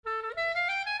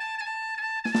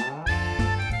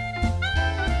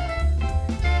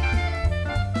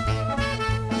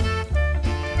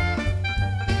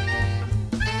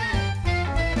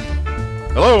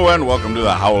Hello and welcome to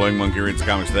the Howling Monkey Reads the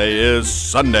Comics. Today is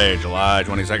Sunday, July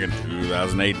 22nd,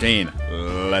 2018.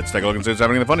 Let's take a look and see what's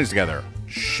happening in the funnies together,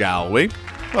 shall we?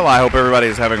 Well, I hope everybody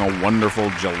is having a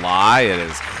wonderful July. It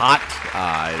is hot.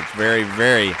 It's very,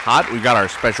 very hot. We've got our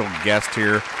special guest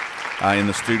here in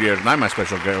the studio tonight, my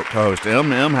special co-host,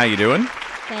 Em. Em, how you doing?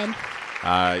 Good.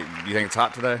 Do you think it's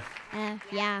hot today?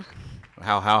 Yeah.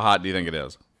 How hot do you think it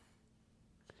is?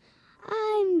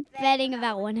 I'm betting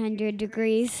about 100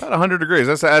 degrees. About 100 degrees.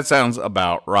 That sounds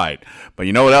about right. But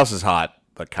you know what else is hot?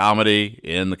 The comedy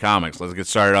in the comics. Let's get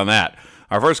started on that.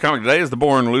 Our first comic today is The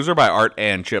Born Loser by Art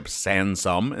and Chip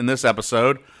Sansom. In this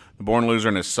episode, the born loser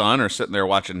and his son are sitting there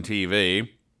watching TV.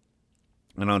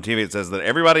 And on TV it says that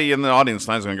everybody in the audience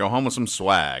tonight is going to go home with some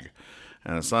swag.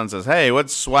 And the son says, "Hey,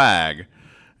 what's swag?"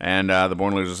 And the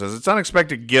born loser says, "It's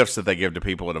unexpected gifts that they give to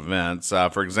people at events.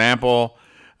 For example,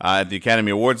 at the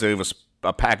Academy Awards, they leave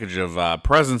a package of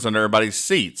presents under everybody's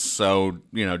seats. So,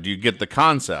 do you get the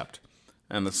concept?"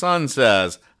 And the son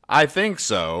says, "I think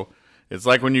so. It's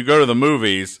like when you go to the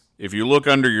movies, if you look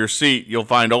under your seat, you'll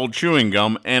find old chewing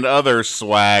gum and other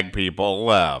swag people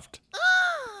left."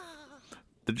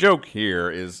 The joke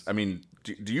here is,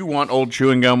 do you want old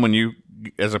chewing gum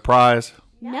as a prize?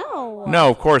 No. No,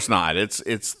 of course not. It's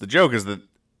the joke is that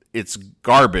it's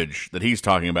garbage that he's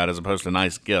talking about as opposed to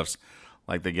nice gifts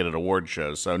like they get at award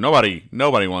shows. So nobody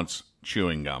wants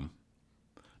chewing gum,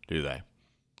 do they?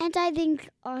 And I think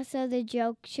also the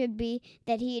joke should be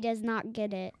that he does not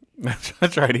get it.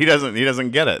 That's right. He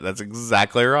doesn't get it. That's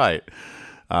exactly right.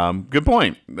 Good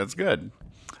point. That's good.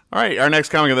 All right. Our next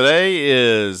comic of the day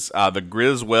is The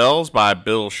Griswells by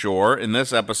Bill Shore. In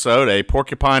this episode, a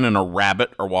porcupine and a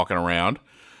rabbit are walking around.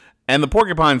 And the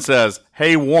porcupine says,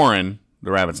 "Hey, Warren,"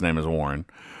 the rabbit's name is Warren.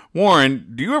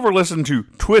 "Warren, do you ever listen to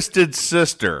Twisted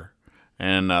Sister?"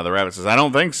 And the rabbit says, "I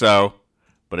don't think so,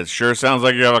 but it sure sounds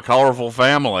like you have a colorful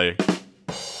family."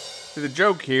 See, the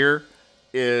joke here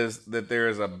is that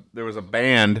there was a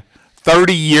band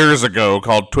 30 years ago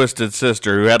called Twisted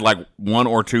Sister who had like one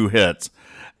or two hits.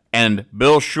 And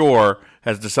Bill Shore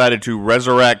has decided to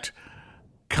resurrect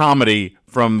comedy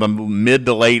from the mid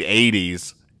to late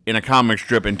 80s in a comic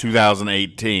strip in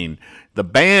 2018. The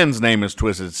band's name is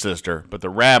Twisted Sister, but the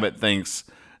rabbit thinks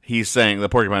the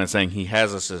porcupine is saying he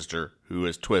has a sister who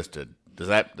is twisted. Does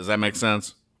that make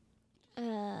sense?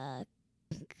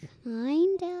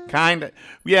 Kinda.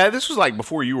 Yeah, this was like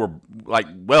before you were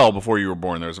before you were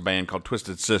born. There was a band called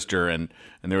Twisted Sister, and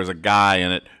there was a guy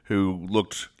in it who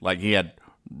looked like he had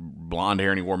blonde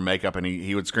hair and he wore makeup, and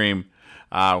he would scream.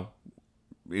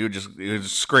 He would just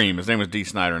scream. His name was Dee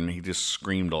Snider, and he just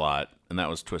screamed a lot, and that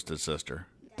was Twisted Sister.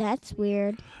 That's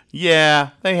weird.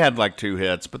 Yeah, they had like two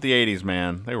hits, but the 80s,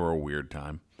 man, they were a weird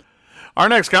time. Our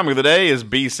next comic of the day is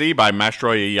BC by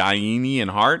Mastroianni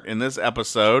and Hart. In this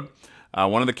episode,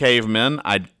 one of the cavemen,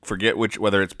 I forget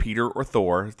whether it's Peter or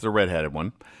Thor, it's the redheaded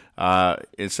one,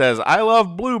 it says, "I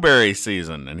love blueberry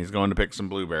season," and he's going to pick some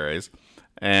blueberries.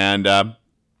 And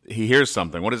he hears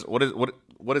something.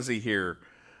 What does he hear?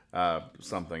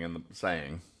 Something in the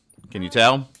saying. Can you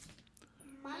tell?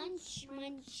 Munch,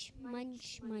 munch,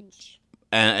 munch, munch.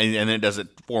 And it does it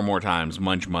 4 more times.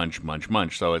 Munch, munch, munch,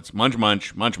 munch. So it's munch,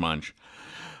 munch, munch, munch.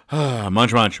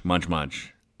 Munch, munch, munch,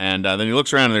 munch. And then he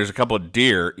looks around and there's a couple of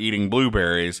deer eating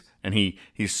blueberries. And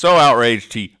he's so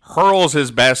outraged he hurls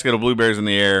his basket of blueberries in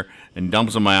the air and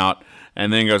dumps them out.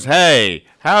 And then goes, "Hey,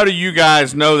 how do you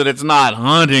guys know that it's not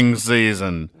hunting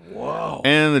season?" Whoa.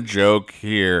 And the joke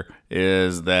here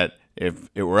is that if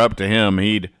it were up to him,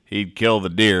 he'd kill the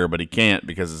deer, but he can't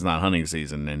because it's not hunting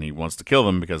season, and he wants to kill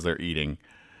them because they're eating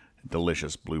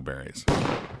delicious blueberries.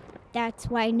 That's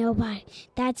why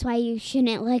you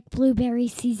shouldn't like blueberry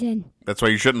season. That's why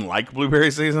you shouldn't like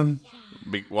blueberry season?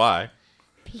 Yeah. Why?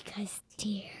 Because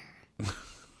deer.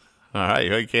 All right,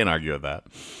 you can't argue with that.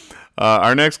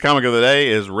 Our next comic of the day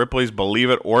is Ripley's Believe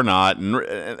It or Not.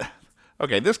 And,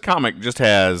 okay, this comic just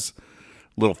has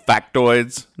little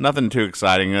factoids, nothing too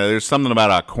exciting. There's something about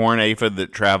a corn aphid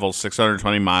that travels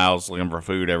 620 miles looking for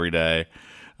food every day.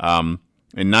 In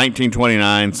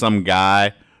 1929, some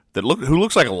guy who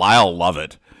looks like Lyle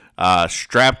Lovett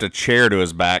strapped a chair to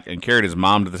his back and carried his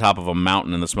mom to the top of a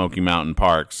mountain in the Smoky Mountain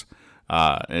Parks.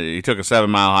 He took a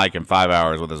 7-mile hike in 5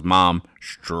 hours with his mom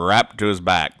strapped to his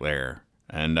back there.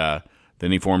 And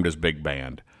then he formed his big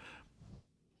band.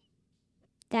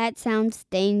 That sounds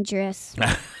dangerous.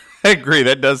 I agree.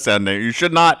 That does sound dangerous. You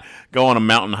should not go on a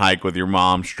mountain hike with your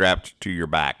mom strapped to your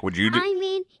back. Would you?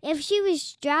 If she was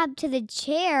strapped to the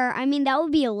chair, that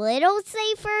would be a little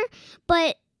safer,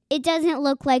 but it doesn't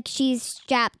look like she's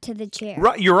strapped to the chair.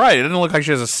 Right, you're right. It doesn't look like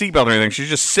she has a seatbelt or anything. She's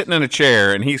just sitting in a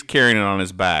chair, and he's carrying it on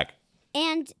his back.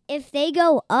 And if they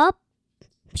go up,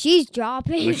 she's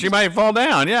dropping. She might fall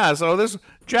down, yeah. So this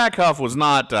Jack Huff was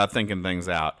not thinking things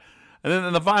out. And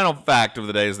then the final fact of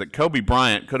the day is that Kobe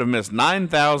Bryant could have missed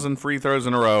 9,000 free throws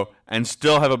in a row and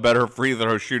still have a better free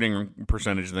throw shooting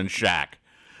percentage than Shaq.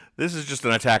 This is just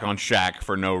an attack on Shaq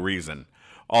for no reason.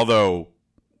 Although,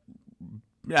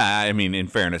 yeah, I mean, in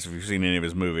fairness, if you've seen any of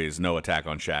his movies, no attack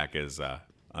on Shaq is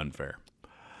unfair.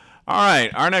 All right,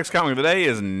 our next comic of the day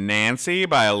is Nancy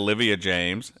by Olivia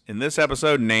James. In this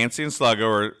episode, Nancy and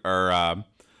Sluggo are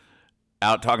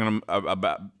out talking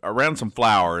about around some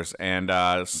flowers, and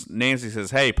Nancy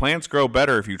says, "Hey, plants grow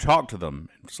better if you talk to them."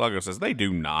 And Sluggo says, "They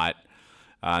do not."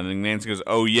 And then Nancy goes,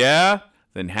 "Oh yeah?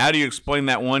 Then how do you explain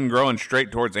that one growing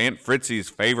straight towards Aunt Fritzy's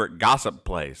favorite gossip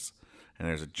place?" And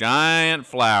there's a giant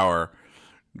flower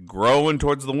growing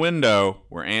towards the window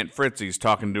where Aunt Fritzy's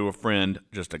talking to a friend,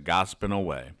 just a gossiping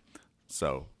away.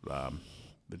 So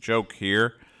the joke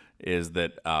here is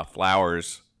that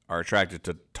flowers are attracted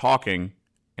to talking,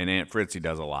 and Aunt Fritzy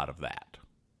does a lot of that.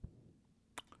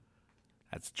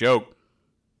 That's a joke.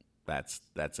 That's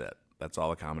it. That's all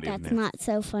the comedy. That's not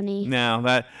so funny.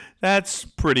 No, that's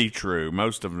pretty true.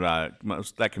 Most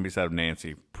that can be said of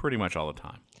Nancy pretty much all the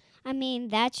time. I mean,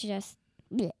 that's just.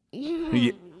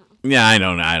 Yeah, I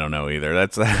don't know either.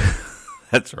 That's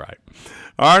that's right.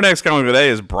 Our next comic today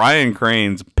is Brian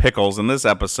Crane's Pickles. In this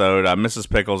episode, Mrs.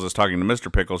 Pickles is talking to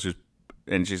Mr. Pickles,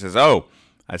 and she says, "Oh,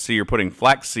 I see you're putting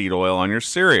flaxseed oil on your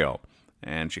cereal."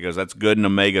 And she goes, "That's good in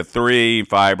omega-3,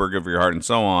 fiber, good for your heart, and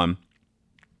so on."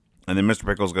 And then Mr.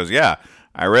 Pickles goes, "Yeah,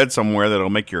 I read somewhere that it'll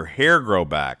make your hair grow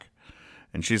back."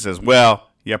 And she says, "Well,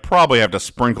 you probably have to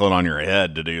sprinkle it on your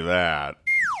head to do that."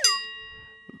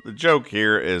 The joke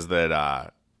here is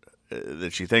that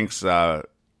she thinks her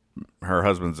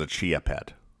husband's a chia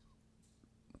pet,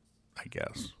 I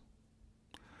guess.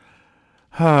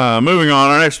 Moving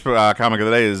on, our next comic of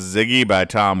the day is Ziggy by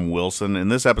Tom Wilson. In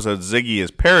this episode, Ziggy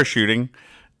is parachuting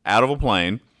out of a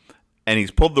plane, and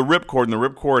he's pulled the ripcord, and the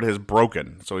ripcord has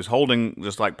broken. So he's holding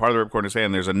just like part of the ripcord in his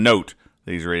hand. There's a note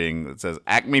that he's reading that says,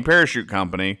 "Acme Parachute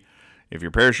Company, if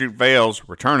your parachute fails,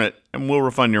 return it, and we'll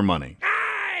refund your money."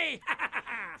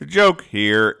 The joke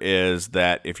here is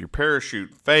that if your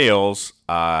parachute fails,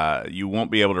 you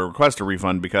won't be able to request a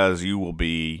refund because you'll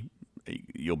be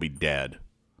dead.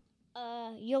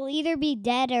 You'll either be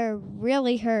dead or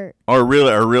really hurt. Or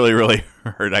really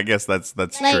hurt. I guess that's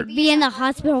like true. Be in the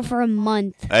hospital for a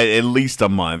month. At least a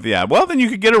month. Yeah. Well, then you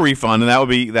could get a refund, and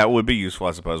that would be useful,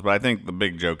 I suppose. But I think the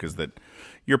big joke is that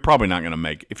you're probably not going to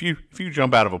make if you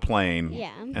jump out of a plane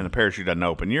and the parachute doesn't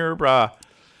open,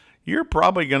 you're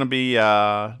probably going to be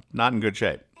not in good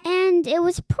shape. And it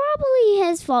was probably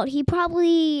his fault. He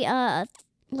probably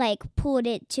pulled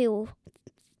it too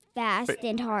fast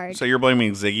and hard. So you're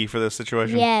blaming Ziggy for this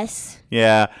situation? Yes.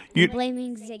 Yeah. I'm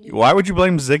blaming Ziggy. Why would you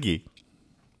blame Ziggy?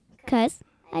 'Cause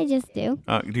I just do.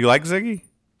 Do you like Ziggy?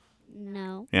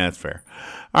 No. Yeah, that's fair.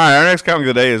 All right, our next comic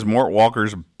of the day is Mort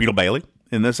Walker's Beetle Bailey.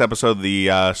 In this episode,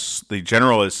 the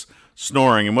general is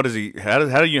snoring, and what is he? How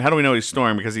do we know he's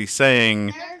snoring? Because he's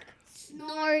saying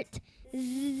snort,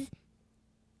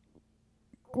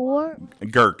 gore,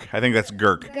 gurk. I think that's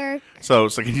gurk. Gurk. So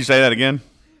can you say that again?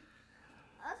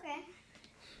 Okay.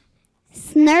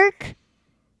 Snurk.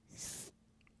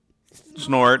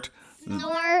 Snort.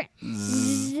 Snort.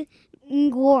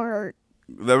 Gore.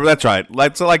 That's right.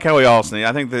 That's like how we all sneeze.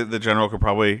 I think the general could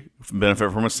probably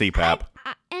benefit from a CPAP.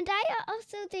 And I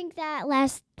also think that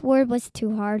last word was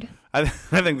too hard. I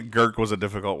think the gurk was a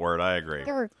difficult word. I agree.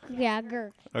 Gurk. Yeah,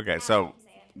 gurk. Okay, so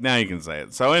now you can say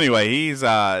it. So anyway, he's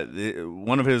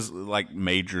one of his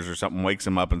majors or something wakes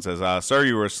him up and says, "Sir,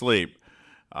 you were asleep."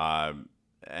 And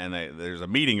there's a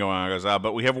meeting going on. He goes,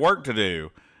 "But we have work to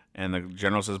do." And the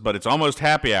general says, "But it's almost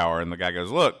happy hour." And the guy goes,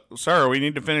 "Look, sir, we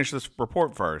need to finish this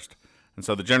report first." And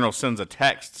so the general sends a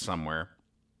text somewhere.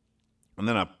 And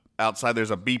then outside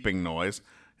there's a beeping noise.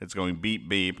 It's going beep,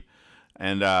 beep.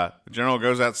 And the general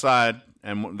goes outside,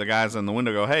 and the guys in the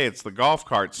window go, "Hey, it's the golf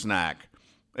cart snack."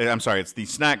 It's the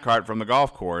snack cart from the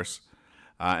golf course.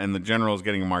 And the general is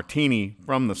getting a martini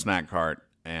from the snack cart.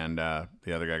 And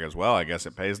the other guy goes, "Well, I guess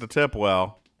it pays the tip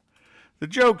well." The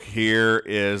joke here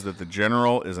is that the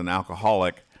general is an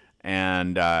alcoholic,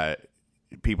 and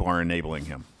people are enabling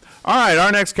him. All right,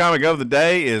 our next comic of the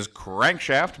day is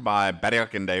Crankshaft by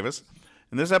Baddick and Davis.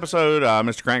 In this episode,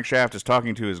 Mr. Crankshaft is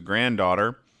talking to his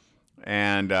granddaughter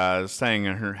and saying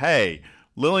to her, "Hey,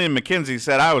 Lillian McKenzie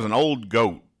said I was an old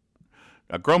goat,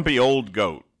 a grumpy old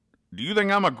goat. Do you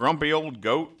think I'm a grumpy old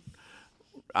goat?"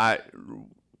 What?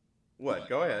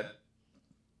 Go ahead.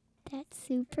 That's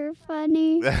super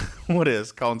funny. What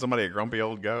is? Calling somebody a grumpy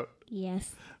old goat?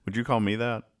 Yes. Would you call me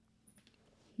that?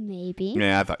 Maybe.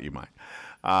 Yeah, I thought you might.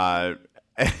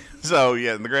 So,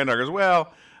 yeah, and the granddaughter goes,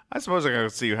 well, I suppose I can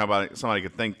see how about somebody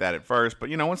could think that at first, but,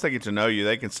 once they get to know you,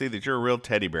 they can see that you're a real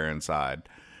teddy bear inside.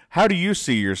 How do you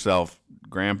see yourself,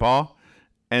 Grandpa?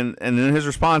 And then his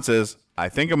response is, I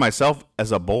think of myself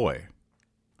as a boy.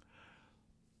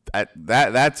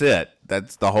 That's it.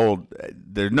 That's the whole.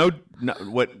 There's no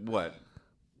what.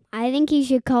 I think he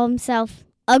should call himself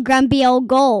a grumpy old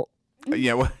goat.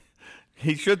 Yeah, well,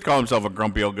 he should call himself a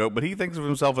grumpy old goat, but he thinks of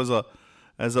himself as a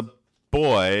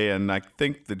boy, and I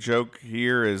think the joke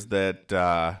here is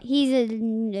that he's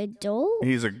an adult.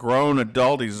 He's a grown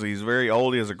adult. He's very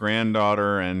old. He has a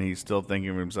granddaughter, and he's still thinking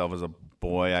of himself as a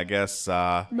boy. I guess.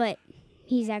 But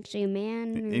he's actually a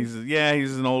man. He's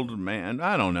an old man.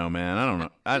 I don't know, man. I don't know.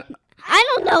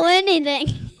 I don't know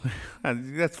anything.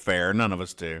 That's fair. None of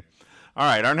us do. All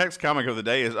right, our next comic of the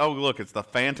day is, it's The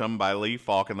Phantom by Lee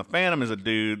Falk. And The Phantom is a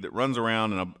dude that runs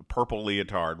around in a purple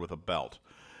leotard with a belt.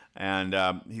 And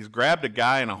he's grabbed a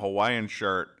guy in a Hawaiian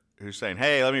shirt who's saying,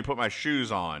 hey, let me put my shoes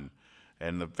on.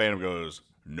 And the Phantom goes,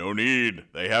 no need.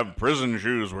 They have prison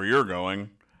shoes where you're going,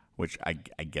 which I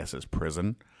guess is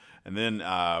prison. And then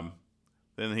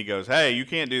he goes, hey, you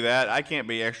can't do that. I can't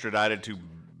be extradited to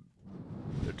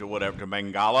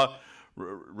Bengala.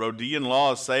 Rhodian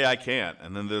laws say I can't.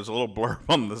 And then there's a little blurb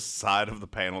on the side of the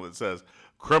panel that says,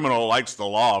 criminal likes the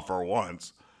law for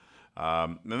once.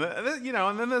 And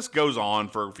then this goes on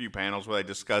for a few panels where they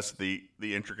discuss the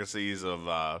intricacies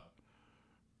of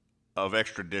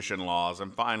extradition laws.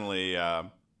 And finally,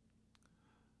 finally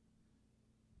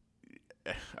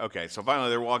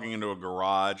they're walking into a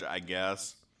garage, I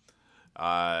guess.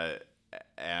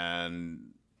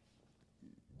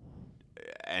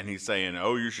 And he's saying,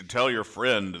 oh, you should tell your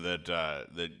friend that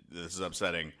this is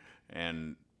upsetting.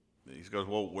 And he goes,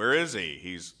 well, where is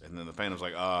he? And then the Phantom's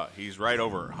like, he's right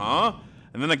over. Huh?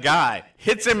 And then a guy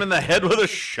hits him in the head with a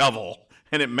shovel,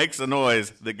 and it makes a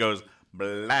noise that goes,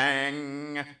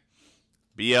 blang,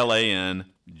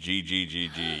 BLANGGGG.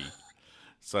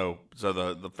 So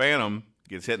the Phantom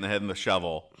gets hit in the head with the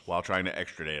shovel while trying to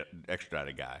extradite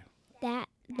a guy.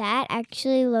 That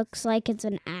actually looks like it's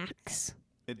an axe.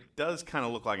 It does kind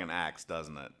of look like an axe,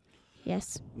 doesn't it?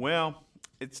 Yes. Well,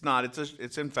 it's not.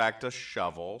 It's in fact a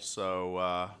shovel.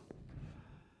 So.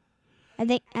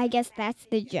 I guess that's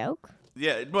the joke.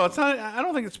 Yeah. Well, it's not. I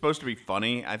don't think it's supposed to be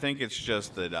funny. I think it's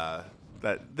just that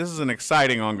this is an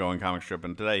exciting ongoing comic strip,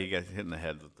 and today he gets hit in the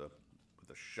head with the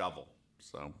shovel.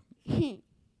 So. Yeah,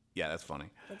 that's funny.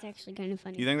 That's actually kind of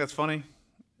funny. You think that's funny?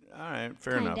 All right,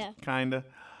 fair enough. Kinda.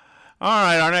 All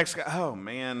right, the next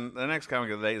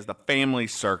comic of the day is The Family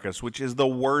Circus, which is the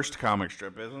worst comic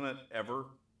strip, isn't it, ever?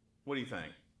 What do you think?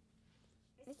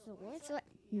 It's the worst?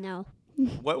 No.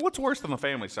 What's worse than The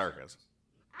Family Circus?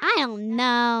 I don't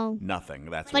know. Nothing,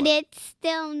 But it's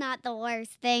still not the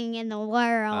worst thing in the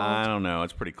world. I don't know,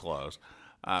 it's pretty close.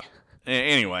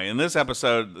 Anyway, in this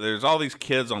episode, there's all these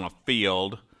kids on a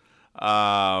field,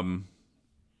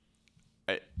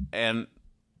 and...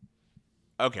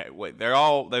 Okay, wait.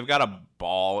 They've got a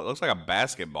ball. It looks like a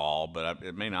basketball, but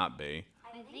it may not be.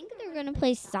 I think they're going to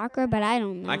play soccer, but I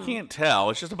don't know. I can't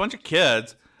tell. It's just a bunch of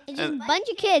kids. It's just a bunch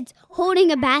of kids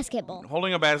holding a basketball.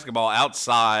 Holding a basketball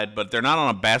outside, but they're not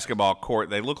on a basketball court.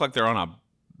 They look like they're on a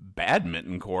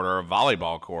badminton court or a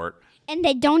volleyball court. And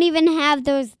they don't even have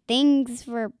those things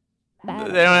for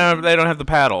basketball. They don't have the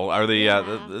paddle or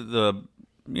the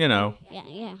Yeah.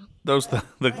 Those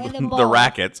the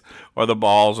rackets or the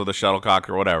balls or the shuttlecock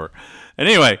or whatever. And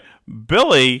anyway,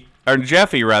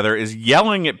 Jeffy is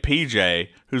yelling at PJ,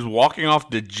 who's walking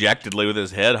off dejectedly with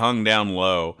his head hung down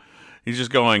low. He's just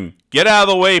going, get out of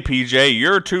the way, PJ.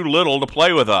 You're too little to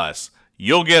play with us.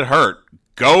 You'll get hurt.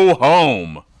 Go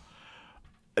home.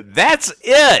 That's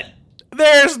it.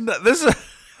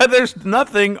 There's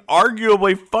nothing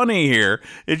arguably funny here.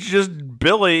 It's just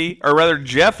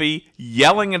Jeffy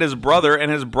yelling at his brother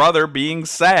and his brother being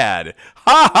sad.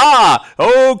 Ha ha!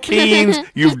 Oh, Keens,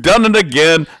 you've done it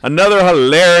again. Another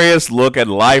hilarious look at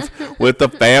life with the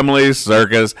Family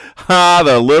Circus. Ha,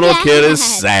 the little kid is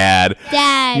sad.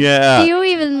 Dad, yeah. Do you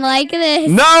even like this?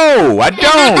 No, I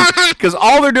don't. Because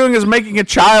all they're doing is making a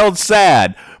child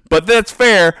sad. But that's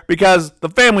fair because the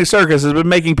Family Circus has been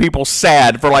making people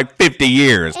sad for like 50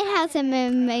 years. It hasn't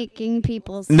been making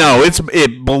people sad. No,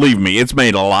 believe me, it's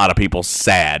made a lot of people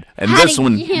sad. And this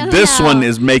one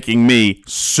is making me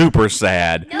super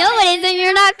sad. No, it isn't.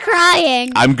 You're not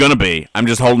crying. I'm gonna be. I'm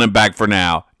just holding it back for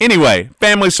now. Anyway,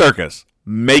 Family Circus,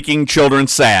 making children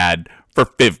sad for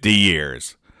 50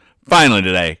 years. Finally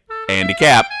today, Andy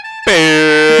Capp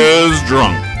is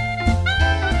drunk.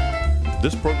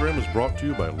 This program is brought to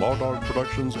you by Law Dog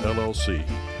Productions, LLC.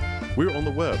 We're on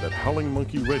the web at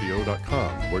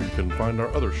howlingmonkeyradio.com, where you can find our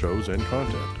other shows and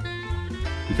content.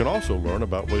 You can also learn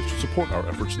about ways to support our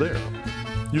efforts there.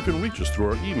 You can reach us through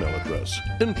our email address,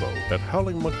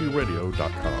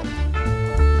 info@howlingmonkeyradio.com.